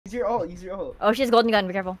Use your ult. Use your ult. Oh, she has golden gun.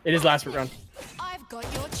 Be careful. It is last round. I've got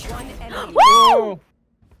your one enemy. Woo!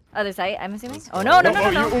 Other side, I'm assuming. Oh no, no,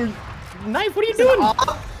 no, no, no. Knife, what are you doing? No.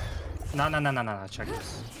 Check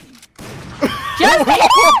this. Just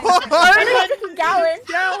Gallon.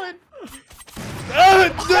 Gallon.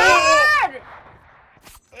 Oh, no!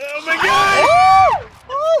 Oh my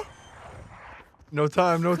god! No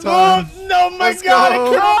time, no time. Oh, no, my Let's god! go. I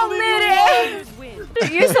can't Oh, believe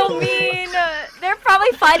man. You're so mean. They're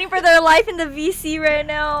probably fighting for their life in the VC right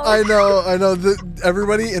now. I know.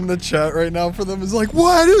 Everybody in the chat right now for them is like,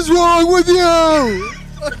 what is wrong with you?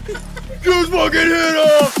 Just fucking hit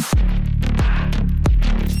him!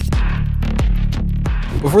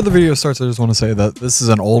 Before the video starts, I just want to say that this is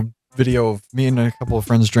an old video of me and a couple of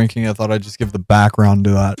friends drinking. I thought I'd just give the background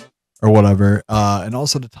to that or whatever. And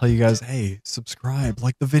also to tell you guys, hey, subscribe,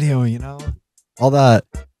 like the video, you know, all that.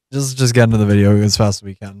 Just get into the video as fast as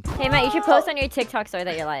we can. Hey, Matt, you should post on your TikTok story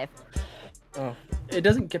that you're live. Oh, it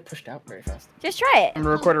doesn't get pushed out very fast. Just try it. I'm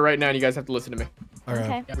gonna record it right now and you guys have to listen to me. Alright,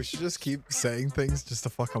 Okay. we should just keep saying things just to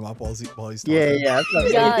fuck him up while he's talking. Yeah. Yeah.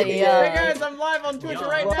 Hey guys, I'm live on Twitch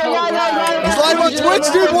right now. He's live on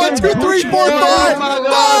Twitch, dude. 1, 2, 3, 4, 5.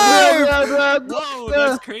 Whoa,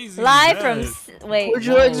 that's crazy. Live from... Wait. Would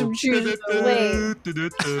you like some cheese? Wait.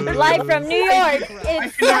 Live from New York.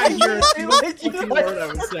 I cannot hear a single word I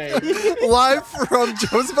was saying. Live from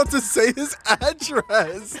Joe's about to say his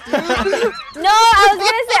address, dude. No, I was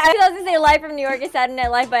gonna say live from New York is Saturday Night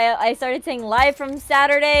Live, but I started saying live from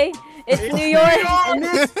Saturday. It's New York.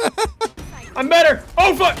 I'm better.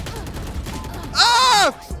 Oh fuck!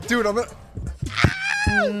 Ah! Dude, I'm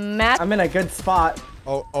Matt. I'm in a good spot.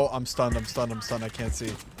 Oh, I'm stunned. I can't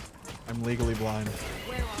see. I'm legally blind.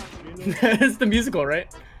 It's the musical, right?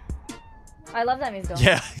 I love that music.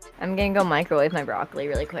 Yeah. I'm gonna go microwave my broccoli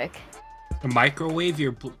really quick. A microwave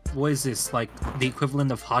your what is this, like the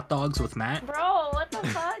equivalent of hot dogs with Matt? Bro, what the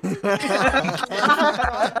fuck?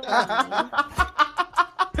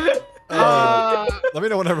 Let me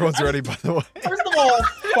know when everyone's ready, by the way. First of all,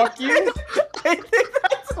 fuck you. I think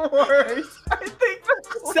that's worse.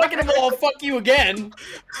 Second of all, fuck you again.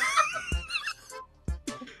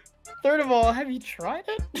 Third of all, have you tried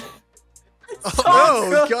it?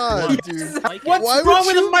 Oh god, dude. Like What's Why wrong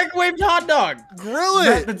would with you- a microwaved hot dog? Grill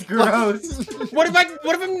it. That's gross. What if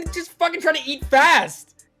I'm just fucking trying to eat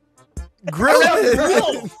fast? Grill it.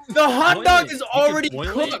 Grill. The hot boil dog it. is You can already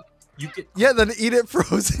boil it. cooked. You could Yeah, then eat it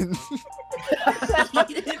frozen.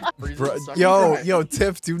 Bro, yo,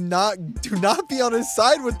 Tiff, do not be on his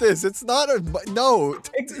side with this. It's not a no.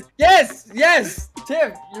 Yes,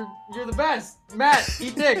 Tim, you're the best. Matt,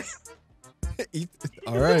 eat dicks. Eat.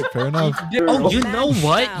 All right, fair enough. Oh, you know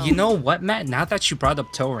what? You know what, Matt? Now that you brought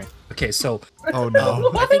up touring. Okay, so Oh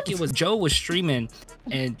no. I think it was Joe was streaming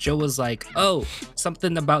and Joe was like, "Oh,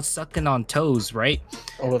 something about sucking on toes, right?"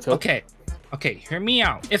 Oh, let's go. Okay, hear me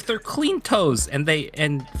out. If they're clean toes and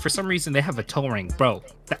for some reason they have a toe ring, bro.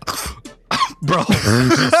 Bro. You're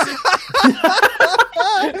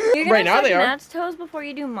gonna Right now suck they are. Matt's toes before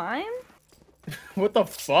you do mine? What the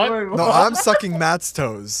fuck? No, I'm sucking Matt's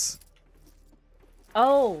toes.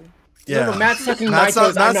 Oh. Yeah. No, Matt's sucking my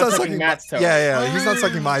toes. I'm not sucking Matt's toes. Yeah, he's not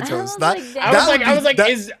sucking my toes. That I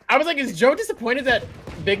I was like, is Joe disappointed that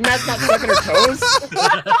Big Matt's not sucking her toes?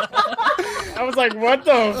 I was like, what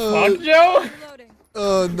the fuck, Joe?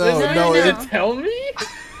 Oh no, This no. you gonna tell me?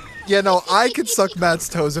 Yeah, no, I could suck Matt's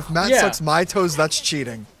toes. If Matt Yeah. sucks my toes, that's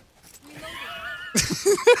cheating.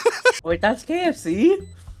 Wait, that's KFC?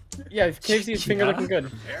 Yeah, KFC's finger looking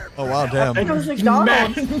good. Oh wow, damn. That was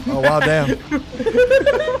McDonald's. Oh wow, damn.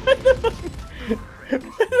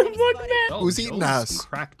 Fuck Matt. Who's eating ass?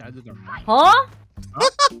 Cracked out of their mind. Huh?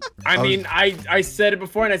 I mean, I said it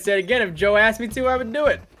before and I said it again. If Joe asked me to, I would do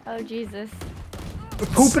it. Oh, Jesus.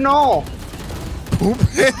 Poop and all. Poop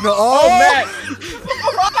in the Oh, Matt!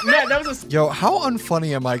 Matt, that was a... Yo, how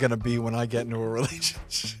unfunny am I gonna be when I get into a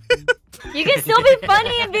relationship? You can still be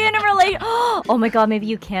funny and be in a relation. Oh my god, maybe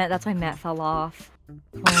you can't. That's why Matt fell off.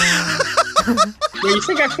 Oh. Wait, you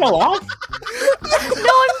think I fell off?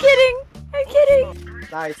 No, I'm kidding. I'm kidding.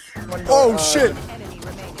 Nice. Oh shit!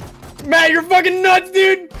 Matt, you're fucking nuts,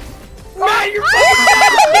 dude! Matt, you're fucking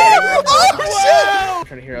nuts, dude! Oh shit! I'm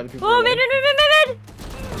trying to hear other people. Oh, mid.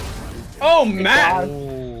 Oh, Matt!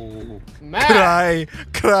 Oh. Matt!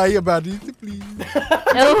 Cry about it, please.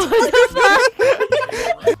 Oh, what the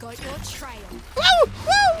fuck? I've got your trail.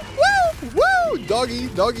 Woo!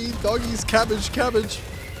 Doggies, cabbage.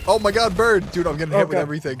 Oh my god, bird. Dude, I'm getting hit with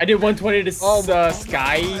everything. I did 120 to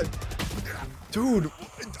Sky. God. Dude,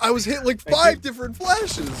 I was hit like 5 different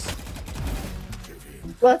flashes.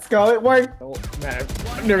 Let's go. It worked. Oh, Matt,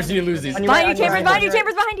 I've never seen you lose these. Behind you, chambers behind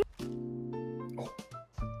you.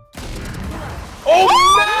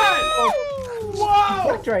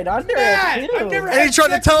 right under Matt, it, too. I've never And he had tried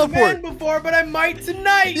to sex with a teleport. man before, but I might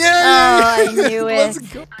tonight. Oh, Yeah. I knew it. Let's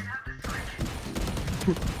go.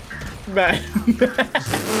 Matt.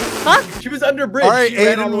 Fuck. She was under a bridge. All right, She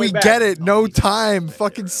ran all Aiden, the way we back. get it. No time.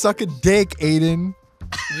 Fucking suck a dick, Aiden.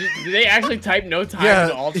 Did they actually type no time in Yeah,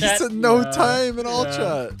 all he chat? said no Yeah, time in all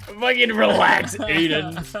yeah. chat. Fucking relax,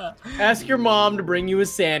 Aiden. Ask your mom to bring you a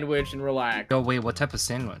sandwich and relax. Yo, wait, what type of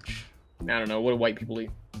sandwich? I don't know. What do white people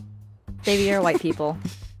eat? Baby, you're white people.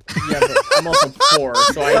 Yeah, but I'm also poor,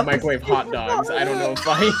 so I microwave hot dogs. I don't know if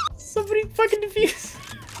I... Somebody fucking defuse.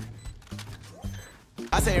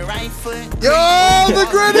 I say right foot. Yo, the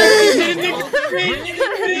gritty!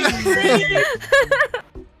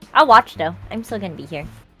 I'll watch though. I'm still gonna be here.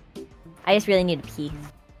 I just really need to pee.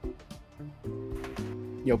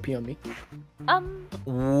 Yo, pee on me.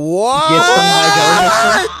 What?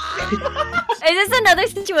 Is this another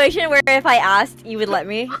situation where if I asked, you would let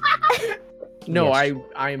me? No, Yes.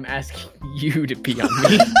 I am asking you to pee on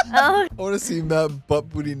me. Oh, I want to see Matt butt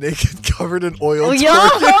booty naked, covered in oil. Oh, yo!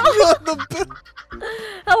 twerking on the bed.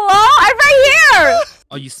 hello? I'm right here!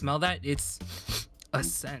 Oh, you smell that? It's a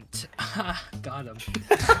scent. Got him.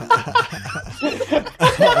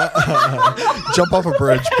 Jump off a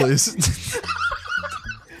bridge, please.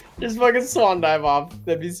 Just fucking swan dive off.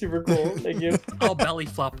 That'd be super cool. Thank you. Oh, belly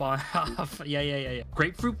flop on. Yeah.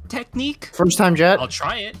 Grapefruit technique? First time jet. I'll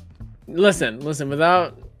try it. Listen,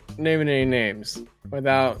 without naming any names,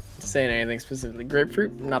 without saying anything specifically,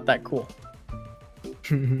 grapefruit, not that cool.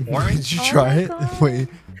 Orange? Did you Oh try my it? God. Wait,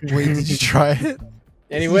 did you try it?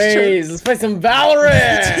 Anyways, let's play some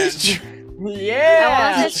Valorant! I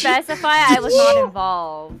Yeah! want to specify I was not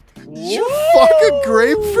involved. Did you fuck a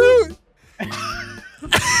grapefruit?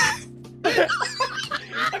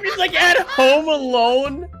 I mean, like at home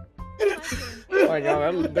alone? Oh my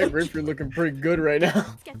god, that grapefruit looking pretty good right now.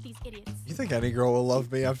 Let's get these idiots. You think any girl will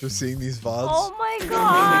love me after seeing these VODs? Oh my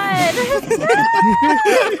god!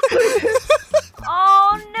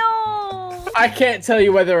 Oh no! I can't tell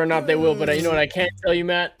you whether or not they will, but you know what I can't tell you,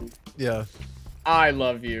 Matt? Yeah, I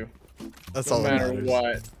love you. that's No all that matter matters.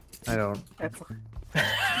 what. I don't.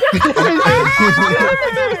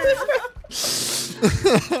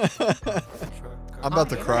 I'm about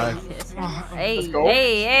to cry. Hey, go.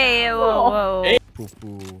 hey, whoa, whoa. Poo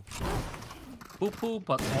poo. Poo poo,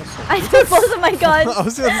 but also. I took both of my guns. I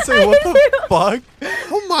was gonna say, what the fuck?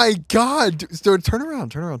 Oh my god, dude, turn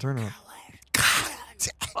around. God damn.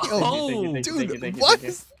 Oh, Thank you, Dude, thank you, what?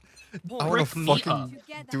 thank you. I want break to me up. fucking,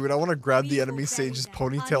 dude, I want to grab the enemy Sage's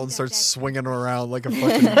ponytail and start swinging her around like a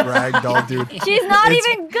fucking rag doll, dude. She's not It's-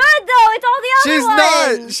 even good though. It's all the other She's ones.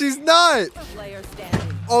 not. She's not.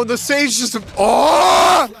 Oh, the Sage just.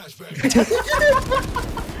 Oh!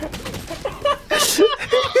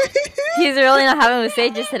 He's really not having with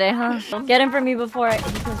Sages today, huh? Get him for me before he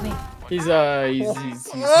kills me. He's Ah!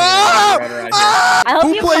 right around here. I hope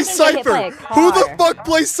Who you plays fucking get hit by a Cypher? Who the car. fuck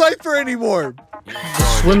plays Cypher anymore?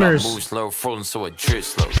 Swimmers. Move slow, frozen so it drip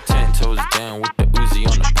slow. 10 toes down with the Uzi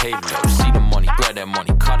on the pavement. See the money, grab that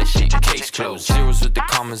money, cut the shit, case closed. Zeros with the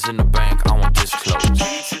commas in the bank, I want this close. G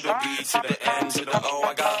to the B to the N to the O,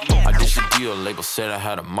 I got more. I did a deal, label said I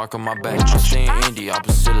had a mark on my back. I'm staying indie,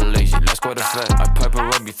 opposite of lazy, that's quite a fact. I pipe her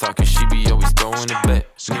up, you thought, cause she be always throwing it back.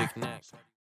 Sneak neck.